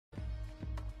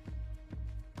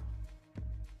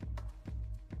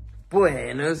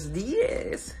Buenos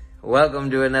dias.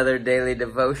 Welcome to another daily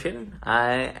devotion.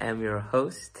 I am your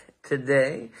host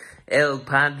today, El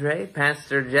Padre,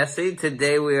 Pastor Jesse.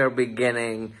 Today we are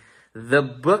beginning the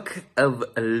book of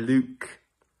Luke.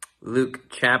 Luke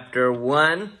chapter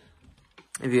 1.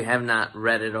 If you have not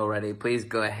read it already, please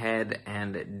go ahead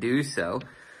and do so.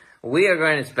 We are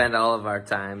going to spend all of our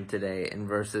time today in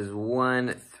verses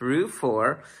 1 through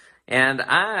 4. And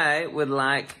I would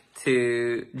like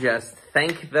to just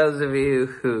thank those of you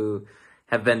who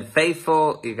have been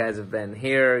faithful. You guys have been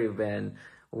here. You've been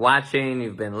watching.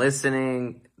 You've been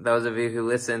listening. Those of you who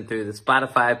listen through the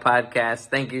Spotify podcast,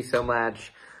 thank you so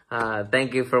much.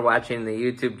 Thank you for watching the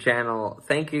YouTube channel.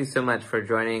 Thank you so much for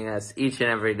joining us each and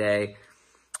every day.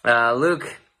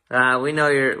 Luke, we know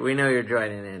you're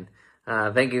joining in.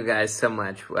 Thank you guys so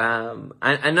much.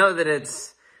 I know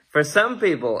that for some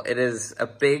people, it is a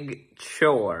big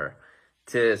chore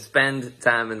to spend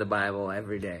time in the Bible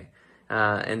every day.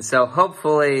 And so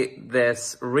hopefully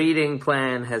this reading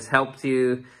plan has helped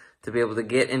you to be able to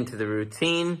get into the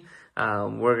routine.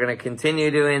 We're going to continue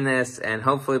doing this, and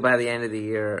hopefully by the end of the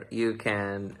year, you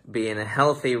can be in a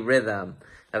healthy rhythm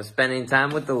of spending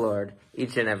time with the Lord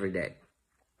each and every day.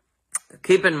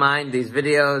 Keep in mind, these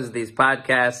videos, these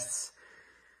podcasts,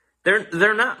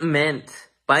 they're not meant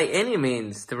by any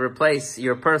means to replace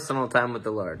your personal time with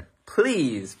the Lord.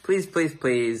 Please, please, please,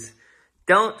 please,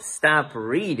 don't stop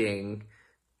reading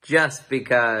just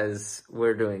because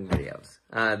we're doing videos.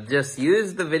 Just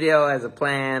use the video as a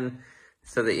plan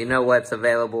so that you know what's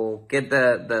available. Get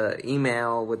the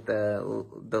email with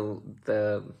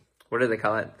the what do they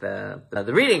call it?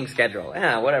 The reading schedule.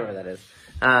 Yeah, whatever that is.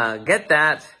 Get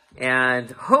that,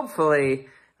 and hopefully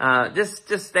just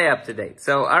stay up to date.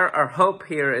 So our hope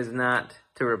here is not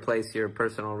to replace your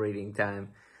personal reading time,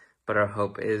 but our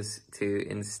hope is to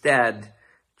instead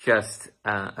just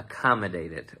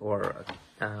accommodate it, or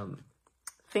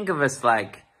think of us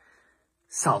like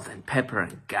salt and pepper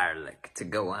and garlic to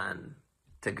go on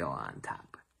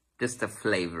top, just to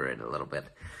flavor it a little bit.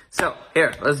 So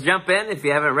here, let's jump in. If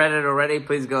you haven't read it already,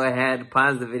 please go ahead,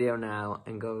 pause the video now,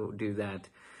 and go do that,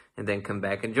 and then come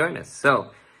back and join us.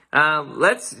 So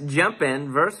let's jump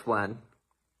in. Verse 1.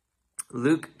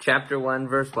 Luke chapter 1,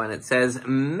 verse 1. It says,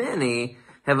 "Many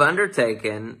have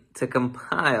undertaken to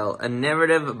compile a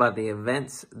narrative about the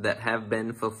events that have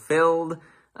been fulfilled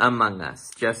among us,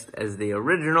 just as the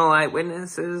original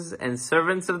eyewitnesses and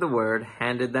servants of the word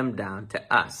handed them down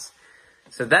to us."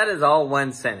 So that is all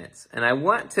one sentence. And I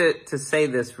want to say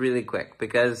this really quick,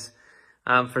 because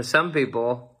for some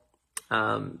people,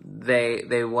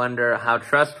 they wonder how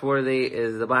trustworthy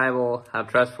is the Bible, how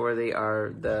trustworthy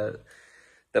are the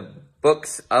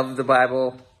books of the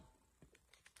Bible.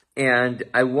 And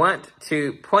I want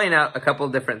to point out a couple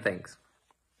different things,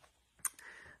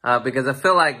 because I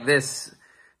feel like this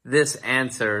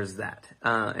answers that.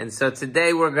 And so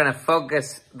today we're going to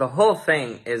focus, the whole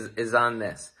thing is on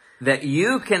this, that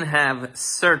you can have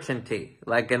certainty,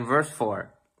 like in verse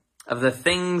 4, of the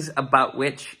things about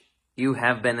which you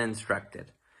have been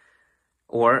instructed.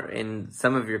 Or in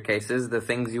some of your cases, the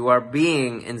things you are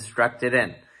being instructed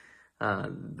in.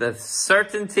 The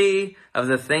certainty of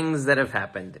the things that have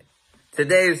happened.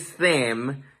 Today's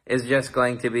theme is just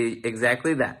going to be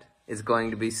exactly that. It's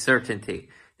going to be certainty.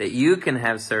 That you can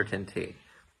have certainty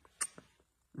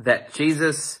that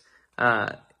Jesus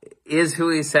is who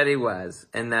he said he was,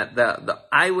 and that the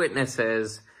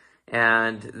eyewitnesses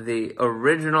and the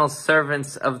original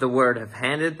servants of the word have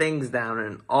handed things down,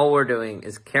 and all we're doing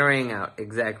is carrying out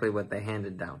exactly what they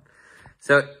handed down.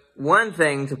 So one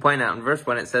thing to point out in verse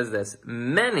 1, it says this: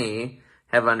 many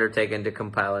have undertaken to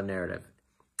compile a narrative.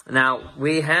 Now,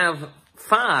 we have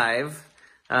 5,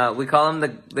 we call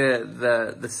them there's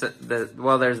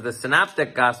the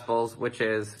synoptic gospels, which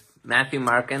is Matthew,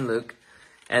 Mark, and Luke.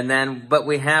 But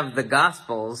we have the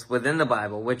gospels within the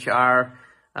Bible, which are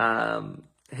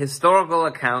historical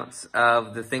accounts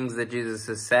of the things that Jesus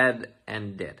has said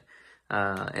and did.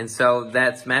 And so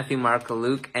that's Matthew, Mark,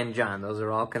 Luke, and John. Those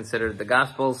are all considered the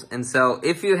Gospels. And so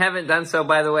if you haven't done so,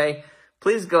 by the way,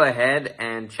 please go ahead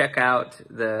and check out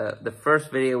the first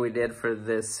video we did for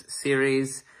this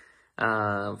series,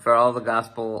 for all the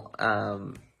Gospel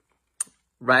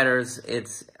writers.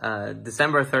 It's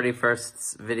December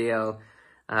 31st's video.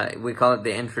 We call it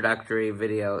the introductory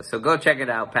video. So go check it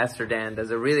out. Pastor Dan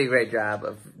does a really great job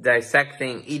of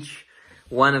dissecting each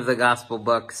one of the Gospel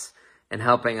books and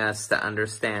helping us to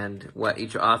understand what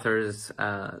each author's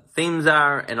themes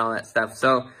are and all that stuff.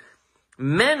 So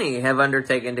many have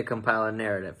undertaken to compile a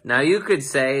narrative. Now, you could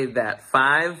say that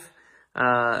 5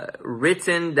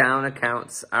 written down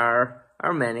accounts are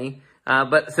many.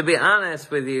 But to be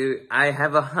honest with you, I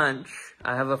have a hunch,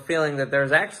 I have a feeling that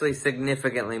there's actually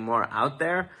significantly more out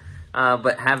there,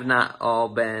 but have not all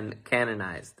been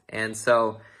canonized. And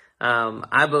so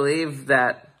I believe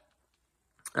that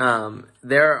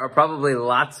there are probably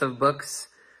lots of books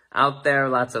out there,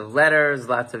 lots of letters,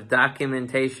 lots of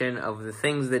documentation of the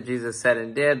things that Jesus said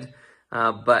and did,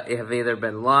 but have either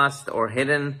been lost or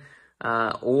hidden,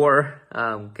 or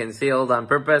concealed on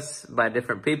purpose by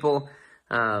different people,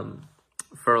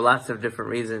 for lots of different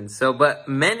reasons. But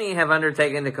many have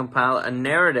undertaken to compile a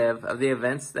narrative of the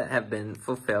events that have been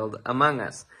fulfilled among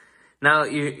us. Now,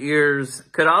 yours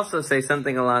could also say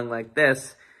something along like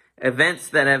this: events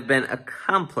that have been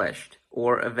accomplished,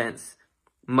 or events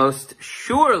most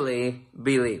surely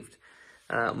believed.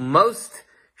 Most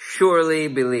surely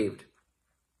believed.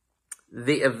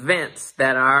 The events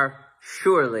that are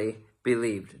surely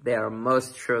believed. They are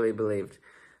most surely believed.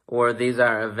 Or these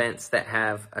are events that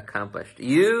have accomplished.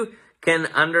 You can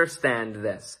understand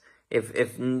this.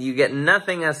 If you get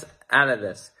nothing else out of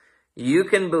this, you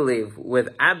can believe with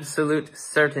absolute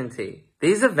certainty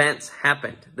these events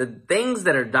happened. The things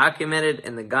that are documented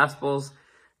in the Gospels,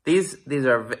 these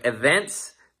are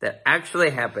events that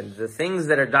actually happened. The things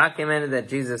that are documented that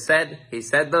Jesus said, he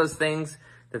said those things.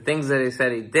 The things that he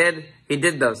said he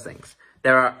did those things.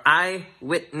 There are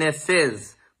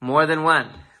eyewitnesses, more than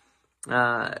one.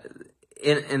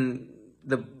 In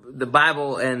the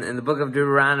Bible and in the book of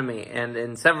Deuteronomy and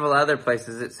in several other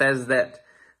places, it says that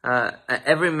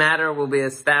every matter will be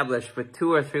established with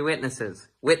 2 or 3 witnesses.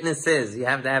 Witnesses. You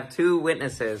have to have 2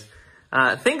 witnesses.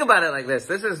 Think about it like this.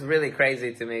 This is really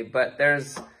crazy to me, but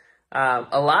there's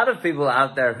a lot of people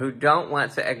out there who don't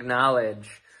want to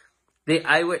acknowledge the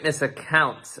eyewitness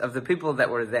accounts of the people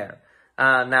that were there.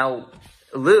 Now,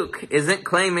 Luke isn't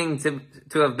claiming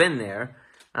to have been there.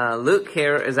 Luke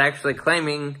here is actually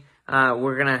claiming,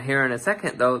 we're going to hear in a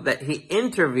second though, that he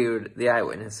interviewed the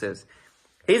eyewitnesses.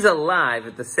 He's alive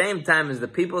at the same time as the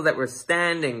people that were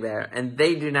standing there, and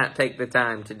they do not take the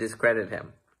time to discredit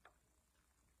him.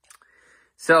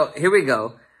 So here we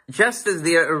go. Just as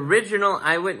the original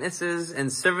eyewitnesses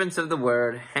and servants of the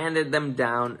word handed them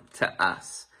down to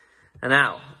us. And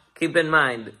now, keep in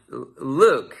mind,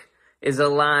 Luke is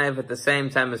alive at the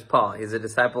same time as Paul. He's a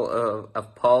disciple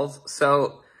of Paul's.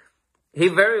 So he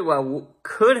very well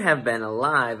could have been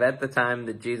alive at the time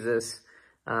that Jesus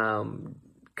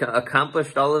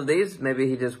accomplished all of these. Maybe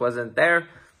he just wasn't there.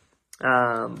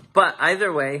 But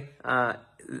either way,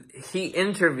 he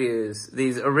interviews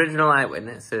these original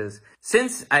eyewitnesses.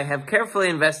 Since I have carefully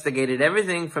investigated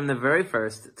everything from the very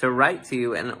first to write to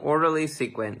you in an orderly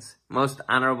sequence, most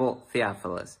honorable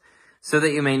Theophilus, so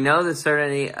that you may know the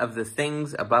certainty of the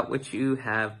things about which you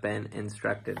have been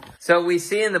instructed. So we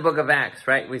see in the book of Acts,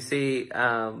 right? We see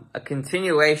a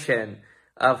continuation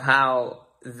of how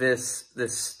this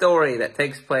story that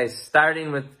takes place,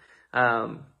 starting with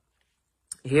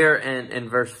here in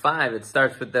verse 5, it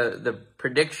starts with the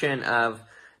prediction of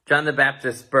John the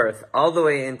Baptist's birth, all the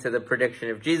way into the prediction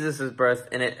of Jesus' birth,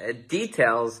 and it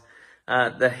details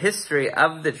the history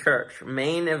of the church,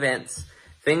 main events,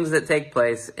 things that take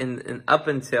place in up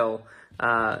until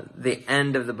the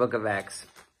end of the book of Acts,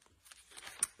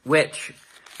 which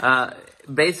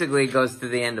basically goes to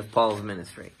the end of Paul's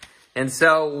ministry. And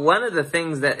so one of the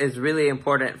things that is really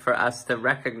important for us to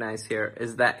recognize here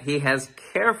is that he has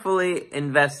carefully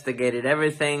investigated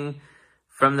everything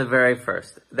from the very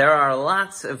first. There are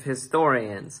lots of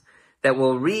historians that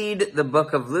will read the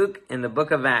book of Luke and the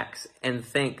book of Acts and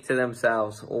think to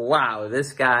themselves, wow,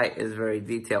 this guy is very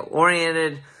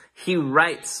detail-oriented. He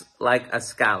writes like a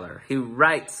scholar. He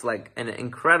writes like an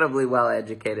incredibly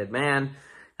well-educated man.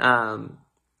 And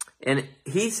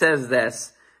he says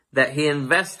this, that he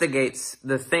investigates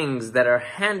the things that are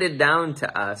handed down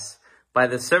to us by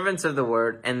the servants of the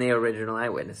word and the original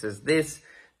eyewitnesses. This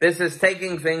is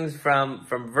taking things from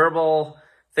verbal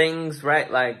things,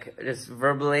 right? Like just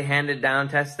verbally handed down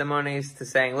testimonies to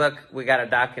saying, look, we got to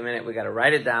document it. We got to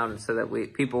write it down so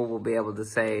that people will be able to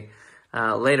say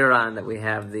later on that we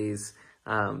have these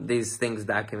things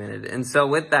documented. And so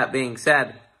with that being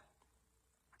said,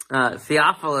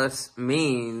 Theophilus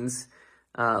means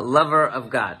lover of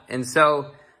God. And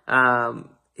so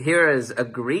here is a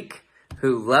Greek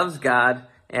who loves God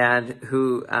and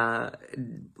who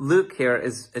Luke here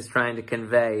is trying to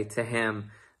convey to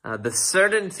him the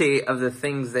certainty of the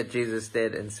things that Jesus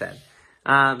did and said.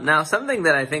 Now, something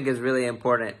that I think is really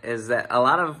important is that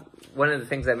one of the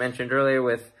things I mentioned earlier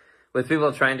with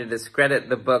people trying to discredit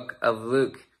the book of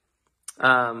Luke,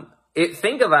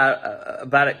 think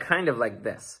about it kind of like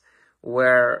this,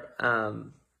 where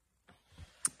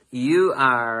you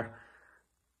are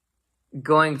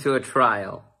going to a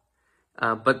trial,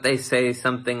 but they say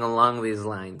something along these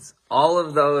lines. All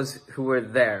of those who were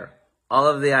there, all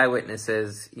of the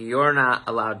eyewitnesses, you're not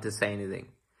allowed to say anything.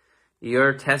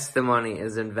 Your testimony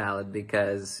is invalid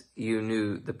because you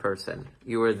knew the person.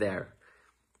 You were there.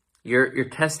 Your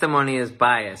testimony is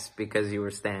biased because you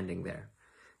were standing there.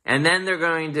 And then they're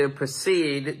going to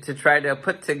proceed to try to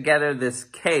put together this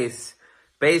case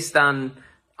based on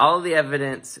all the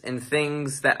evidence and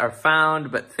things that are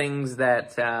found, but things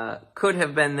that could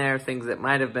have been there, things that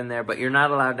might have been there, but you're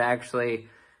not allowed to actually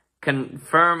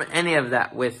confirm any of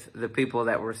that with the people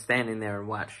that were standing there and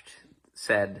watched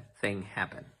said thing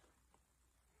happen.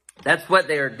 That's what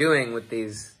they are doing with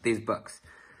these books.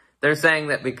 They're saying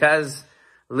that because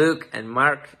Luke and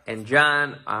Mark and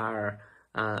John are,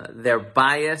 they're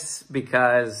biased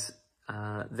because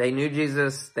they knew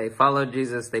Jesus, they followed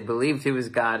Jesus, they believed he was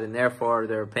God, and therefore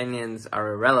their opinions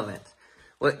are irrelevant.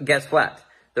 Well, guess what?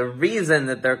 The reason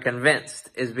that they're convinced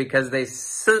is because they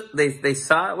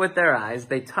saw it with their eyes,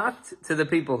 they talked to the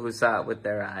people who saw it with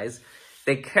their eyes,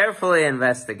 they carefully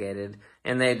investigated,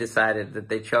 and they decided that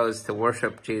they chose to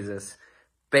worship Jesus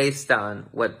based on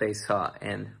what they saw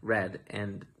and read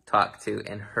and talked to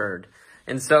and heard.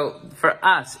 And so for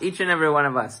us, each and every one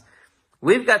of us,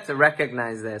 we've got to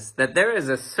recognize this, that there is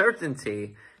a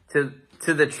certainty to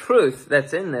the truth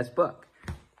that's in this book.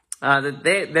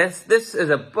 This is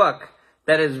a book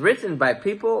that is written by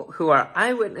people who are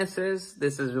eyewitnesses.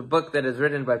 This is a book that is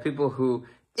written by people who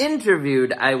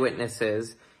interviewed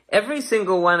eyewitnesses. Every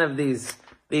single one of these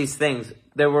things,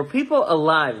 there were people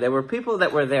alive. There were people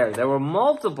that were there. There were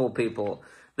multiple people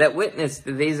that witnessed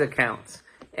these accounts.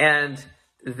 And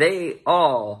they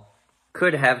all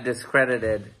could have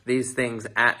discredited these things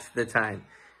at the time.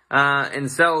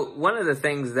 And so one of the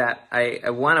things that I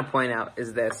want to point out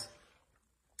is this.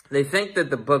 They think that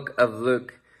the book of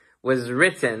Luke was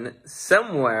written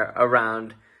somewhere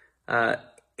around AD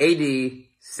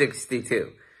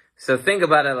 62. So think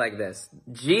about it like this.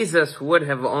 Jesus would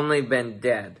have only been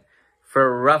dead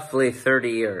for roughly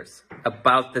 30 years,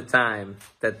 about the time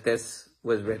that this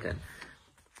was written.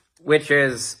 Which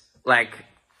is like,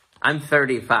 I'm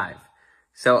 35.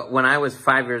 So when I was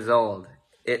 5 years old,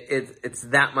 it's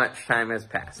that much time has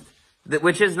passed,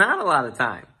 which is not a lot of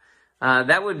time.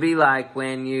 That would be like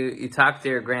when you talk to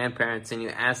your grandparents and you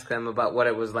ask them about what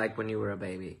it was like when you were a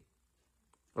baby,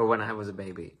 or when I was a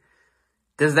baby.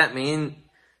 Does that mean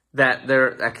that their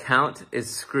account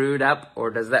is screwed up, or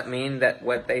does that mean that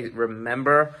what they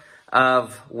remember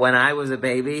of when I was a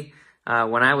baby,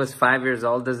 when I was 5 years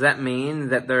old, does that mean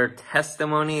that their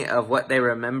testimony of what they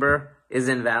remember is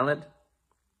invalid?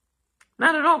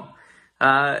 Not at all.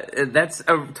 That's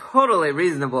a totally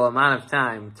reasonable amount of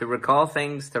time to recall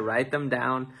things, to write them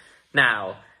down.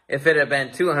 Now, if it had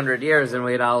been 200 years, then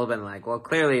we'd all have been like, well,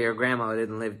 clearly your grandma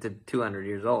didn't live to 200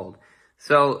 years old.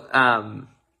 So,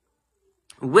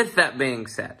 with that being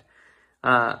said,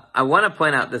 I want to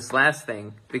point out this last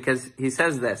thing, because he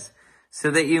says this,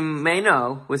 so that you may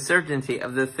know with certainty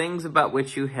of the things about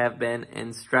which you have been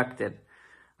instructed.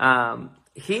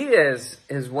 He is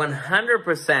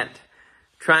 100%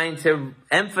 trying to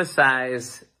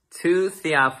emphasize to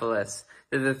Theophilus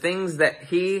that the things that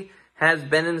he has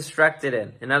been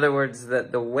instructed in other words,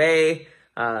 the way,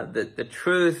 the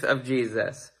truth of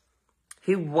Jesus,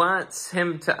 he wants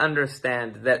him to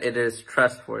understand that it is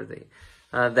trustworthy,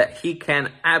 that he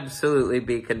can absolutely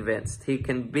be convinced. He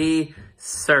can be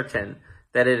certain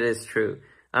that it is true.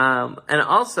 And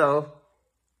also,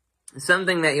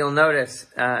 something that you'll notice,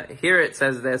 here it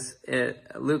says this,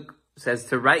 Luke says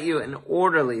to write you an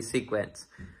orderly sequence.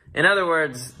 In other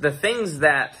words, the things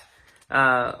that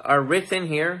are written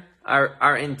here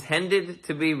are intended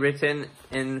to be written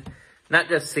in not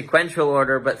just sequential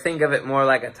order, but think of it more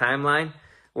like a timeline,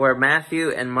 where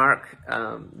Matthew and Mark,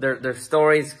 their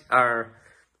stories are,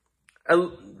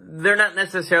 they're not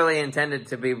necessarily intended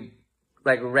to be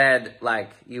like read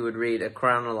like you would read a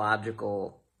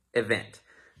chronological event.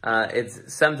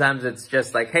 Sometimes it's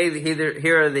just like, hey,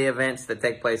 here are the events that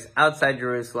take place outside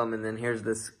Jerusalem, and then here's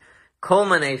this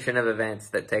culmination of events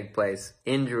that take place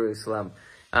in Jerusalem.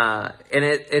 And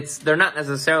they're not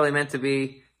necessarily meant to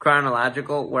be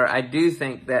chronological, where I do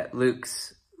think that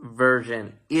Luke's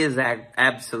version is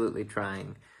absolutely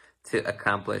trying to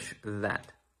accomplish that.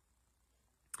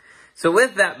 So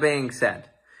with that being said,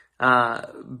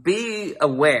 be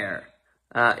aware,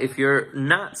 if you're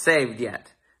not saved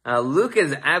yet, Luke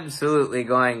is absolutely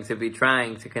going to be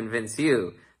trying to convince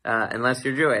you, unless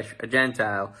you're Jewish, a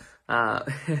Gentile,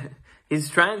 he's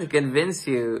trying to convince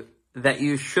you that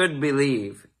you should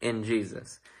believe in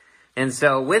Jesus. And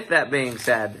so with that being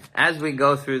said, as we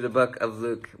go through the book of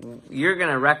Luke, you're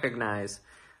going to recognize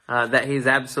that he's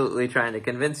absolutely trying to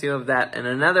convince you of that. And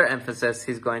another emphasis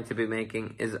he's going to be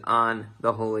making is on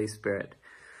the Holy Spirit.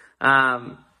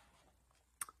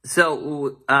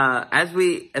 So as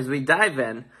we dive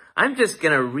in, I'm just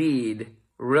going to read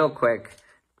real quick.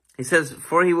 He says,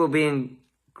 "For he will be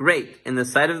great in the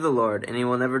sight of the Lord, and he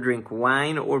will never drink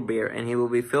wine or beer, and he will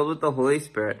be filled with the Holy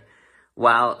Spirit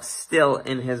while still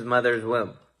in his mother's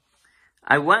womb."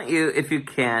 I want you, if you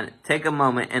can, take a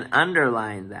moment and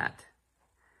underline that,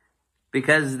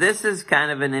 because this is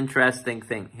kind of an interesting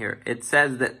thing here. It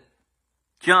says that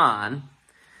John,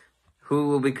 who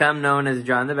will become known as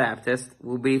John the Baptist,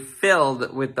 will be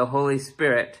filled with the Holy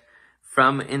Spirit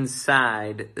from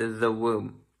inside the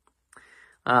womb.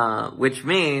 Which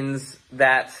means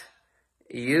that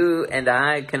you and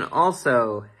I can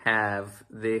also have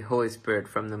the Holy Spirit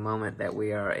from the moment that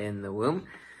we are in the womb.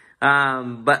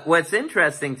 But what's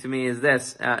interesting to me is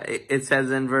this. It says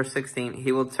in verse 16,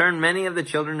 "He will turn many of the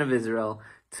children of Israel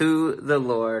to the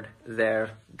Lord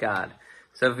their God."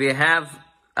 So if you have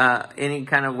any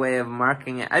kind of way of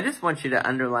marking it, I just want you to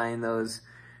underline those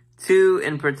two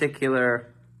in particular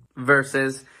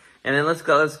verses. And then let's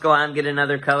go on, get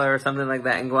another color or something like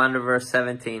that, and go on to verse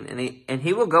 17. And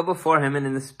he will go before him and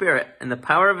in the spirit and the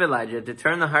power of Elijah to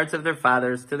turn the hearts of their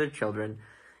fathers to their children,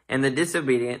 and the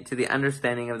disobedient to the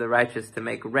understanding of the righteous, to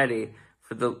make ready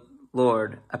for the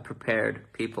Lord a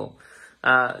prepared people.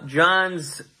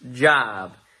 John's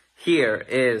job here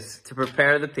is to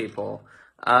prepare the people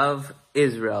of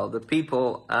Israel, the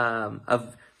people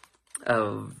of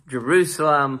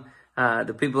Jerusalem,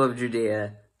 the people of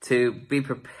Judea, to be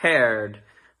prepared,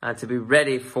 to be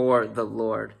ready for the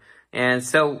Lord. And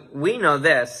so we know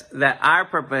this, that our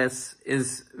purpose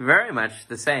is very much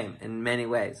the same in many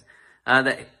ways.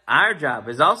 That our job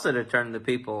is also to turn the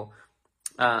people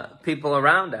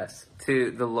around us to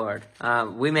the Lord.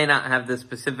 We may not have the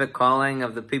specific calling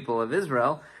of the people of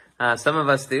Israel. Some of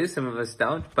us do, some of us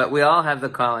don't. But we all have the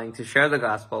calling to share the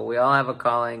gospel. We all have a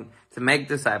calling to make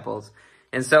disciples.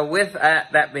 And so with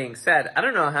that being said, I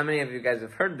don't know how many of you guys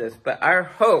have heard this, but our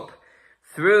hope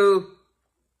through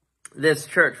this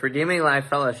church, Redeeming Life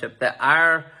Fellowship, that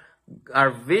our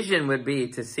vision would be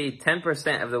to see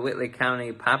 10% of the Whitley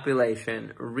County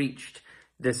population reached,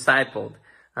 discipled,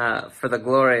 for the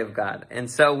glory of God.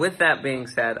 And so with that being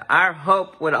said, our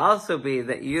hope would also be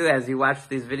that you, as you watch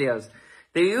these videos,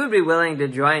 that you would be willing to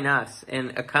join us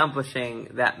in accomplishing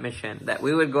that mission, that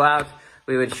we would go out,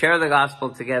 we would share the gospel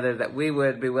together, that we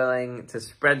would be willing to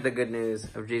spread the good news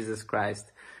of Jesus Christ,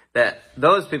 that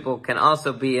those people can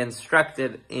also be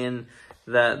instructed in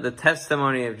the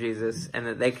testimony of Jesus, and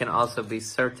that they can also be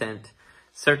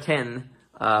certain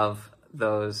of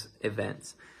those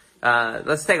events.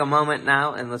 Let's take a moment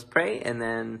now and let's pray, and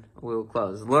then we'll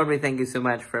close. Lord, we thank you so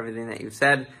much for everything that you've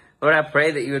said. Lord, I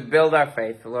pray that you would build our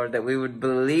faith, Lord, that we would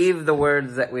believe the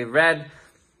words that we've read.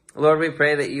 Lord, we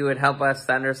pray that you would help us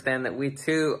to understand that we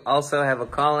too also have a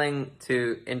calling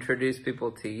to introduce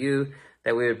people to you,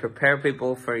 that we would prepare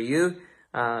people for you.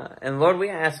 And Lord, we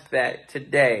ask that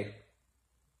today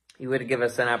you would give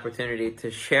us an opportunity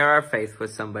to share our faith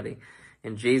with somebody.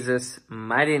 In Jesus'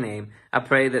 mighty name, I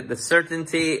pray that the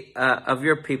certainty of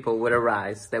your people would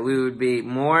arise, that we would be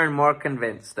more and more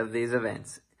convinced of these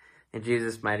events. In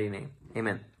Jesus' mighty name,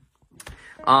 amen.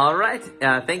 All right.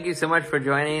 Thank you so much for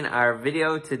joining our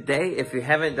video today. If you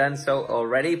haven't done so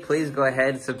already, please go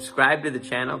ahead, subscribe to the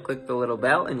channel, click the little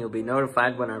bell, and you'll be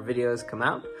notified when our videos come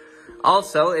out.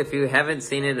 Also, if you haven't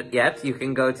seen it yet, you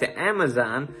can go to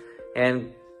Amazon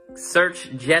and search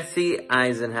Jesse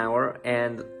Eisenhower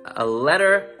and A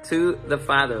Letter to the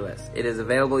Fatherless. It is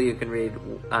available. You can read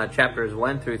chapters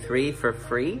 1 through 3 for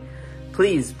free.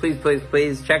 Please, please, please,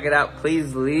 please check it out.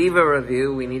 Please leave a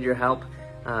review. We need your help.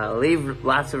 Leave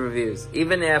lots of reviews.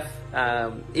 Even if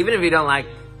you don't like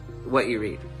what you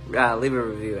read, leave a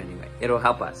review anyway. It'll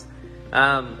help us.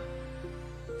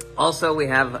 Also, we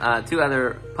have 2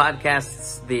 other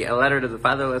podcasts, the A Letter to the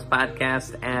Fatherless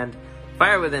podcast and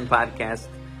Fire Within podcast,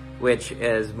 which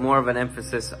is more of an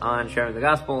emphasis on sharing the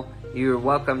gospel. You're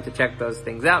welcome to check those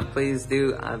things out. Please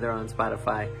do. They're on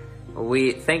Spotify.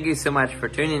 We thank you so much for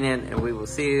tuning in, and we will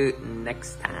see you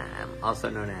next time, also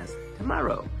known as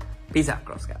tomorrow. Peace out,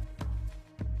 Girl Scout.